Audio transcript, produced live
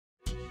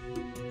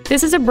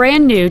This is a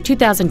brand new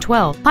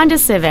 2012 Honda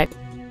Civic.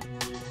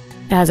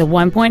 It has a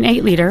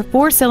 1.8-liter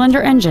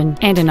four-cylinder engine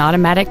and an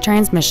automatic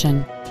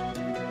transmission.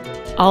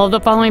 All of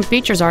the following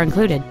features are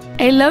included: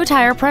 a low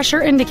tire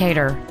pressure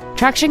indicator,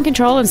 traction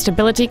control and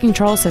stability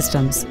control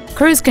systems,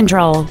 cruise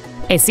control,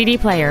 a CD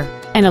player,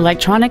 an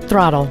electronic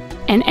throttle,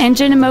 an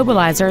engine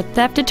immobilizer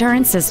theft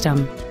deterrent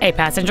system, a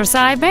passenger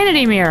side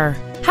vanity mirror,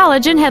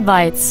 halogen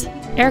headlights,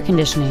 air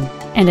conditioning,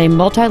 and a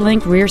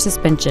multi-link rear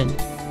suspension.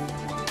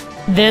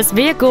 This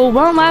vehicle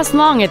won't last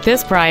long at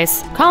this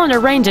price. Call and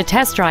arrange a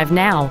test drive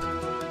now.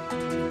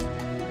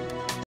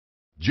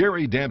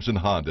 Jerry Damson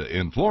Honda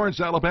in Florence,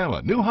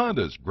 Alabama. New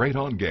Hondas, great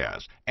on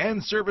gas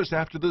and service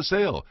after the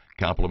sale.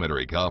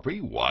 Complimentary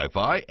coffee,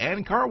 Wi-Fi,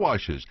 and car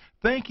washes.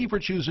 Thank you for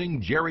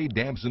choosing Jerry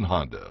Damson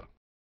Honda.